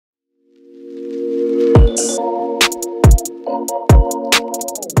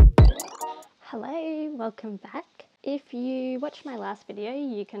Hello, welcome back. If you watched my last video,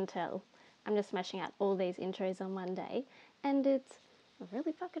 you can tell I'm just smashing out all these intros on one day, and it's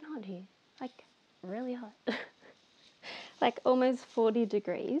really fucking hot here, like really hot, like almost 40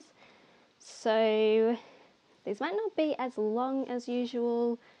 degrees. So these might not be as long as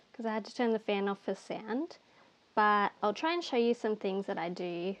usual because I had to turn the fan off for sound, but I'll try and show you some things that I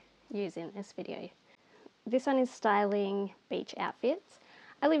do use in this video. This one is styling beach outfits.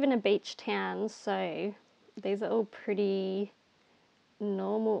 I live in a beach town, so these are all pretty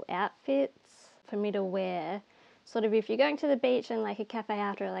normal outfits for me to wear. Sort of if you're going to the beach and like a cafe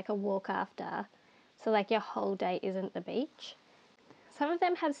after, or like a walk after, so like your whole day isn't the beach. Some of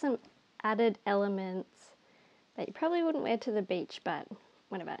them have some added elements that you probably wouldn't wear to the beach, but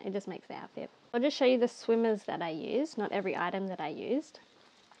whatever, it just makes the outfit. I'll just show you the swimmers that I use, not every item that I used,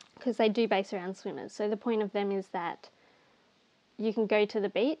 because they do base around swimmers. So the point of them is that you can go to the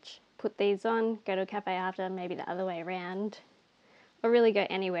beach, put these on, go to a cafe after, maybe the other way around, or really go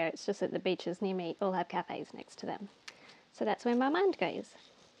anywhere. It's just that the beaches near me all have cafes next to them. So that's where my mind goes.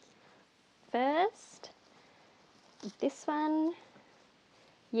 First, this one,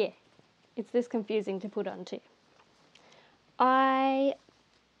 yeah, it's this confusing to put on too. I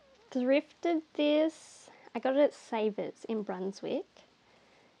thrifted this, I got it at Savers in Brunswick.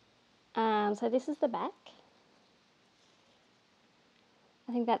 So this is the back.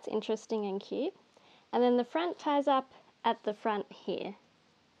 I think that's interesting and cute. And then the front ties up at the front here,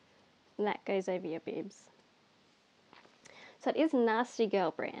 and that goes over your boobs. So it is Nasty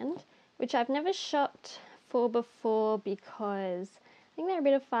Girl brand, which I've never shopped for before because I think they're a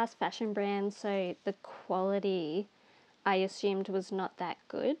bit of fast fashion brand, so the quality I assumed was not that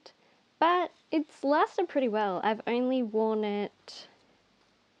good. But it's lasted pretty well. I've only worn it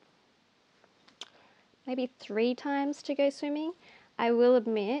maybe 3 times to go swimming. I will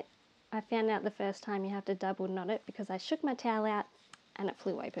admit, I found out the first time you have to double knot it because I shook my towel out and it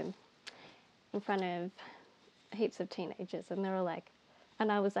flew open in front of heaps of teenagers, and they were like,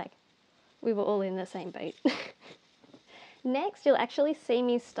 and I was like, we were all in the same boat. Next, you'll actually see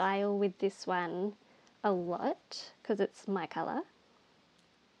me style with this one a lot because it's my colour.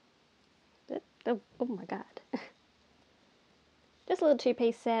 Oh my god. Just a little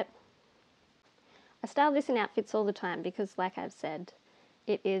 2-piece set. I style this in outfits all the time because, like I've said,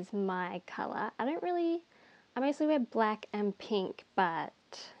 it is my colour. I mostly wear black and pink, but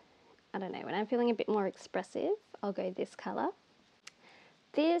I don't know, when I'm feeling a bit more expressive, I'll go this colour.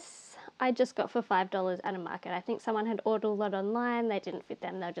 This I just got for $5 at a market. I think someone had ordered a lot online, they didn't fit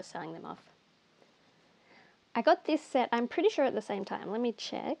them, they were just selling them off. I got this set, I'm pretty sure at the same time. Let me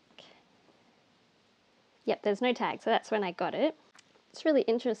check. Yep, there's no tag, so that's when I got it. It's really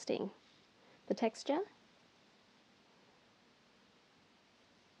interesting. The texture.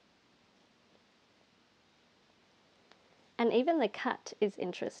 And even the cut is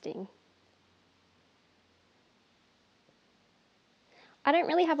interesting. I don't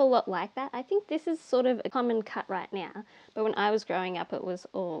really have a lot like that. I think this is sort of a common cut right now, but when I was growing up it was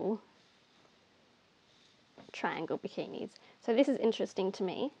all triangle bikinis. So this is interesting to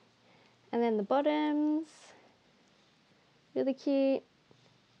me. And then the bottoms, really cute.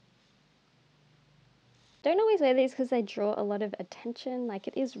 Don't always wear these because they draw a lot of attention. Like,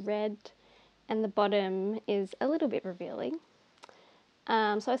 it is red and the bottom is a little bit revealing.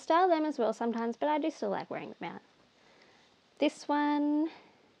 So I style them as well sometimes, but I do still like wearing them out. This one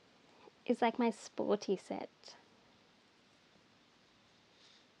is like my sporty set.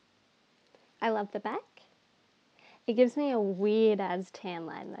 I love the back. It gives me a weird as tan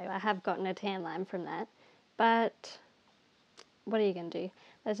line though. I have gotten a tan line from that, but what are you going to do?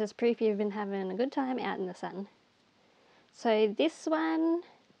 That's just proof you've been having a good time out in the sun. So this one,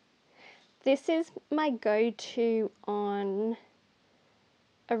 this is my go-to on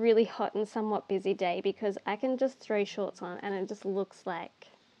a really hot and somewhat busy day because I can just throw shorts on and it just looks like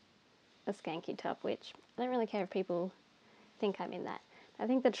a skanky top, which I don't really care if people think I'm in that. I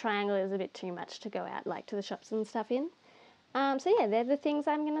think the triangle is a bit too much to go out like to the shops and stuff in. So yeah, they're the things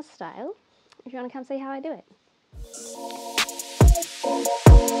I'm going to style if you want to come see how I do it.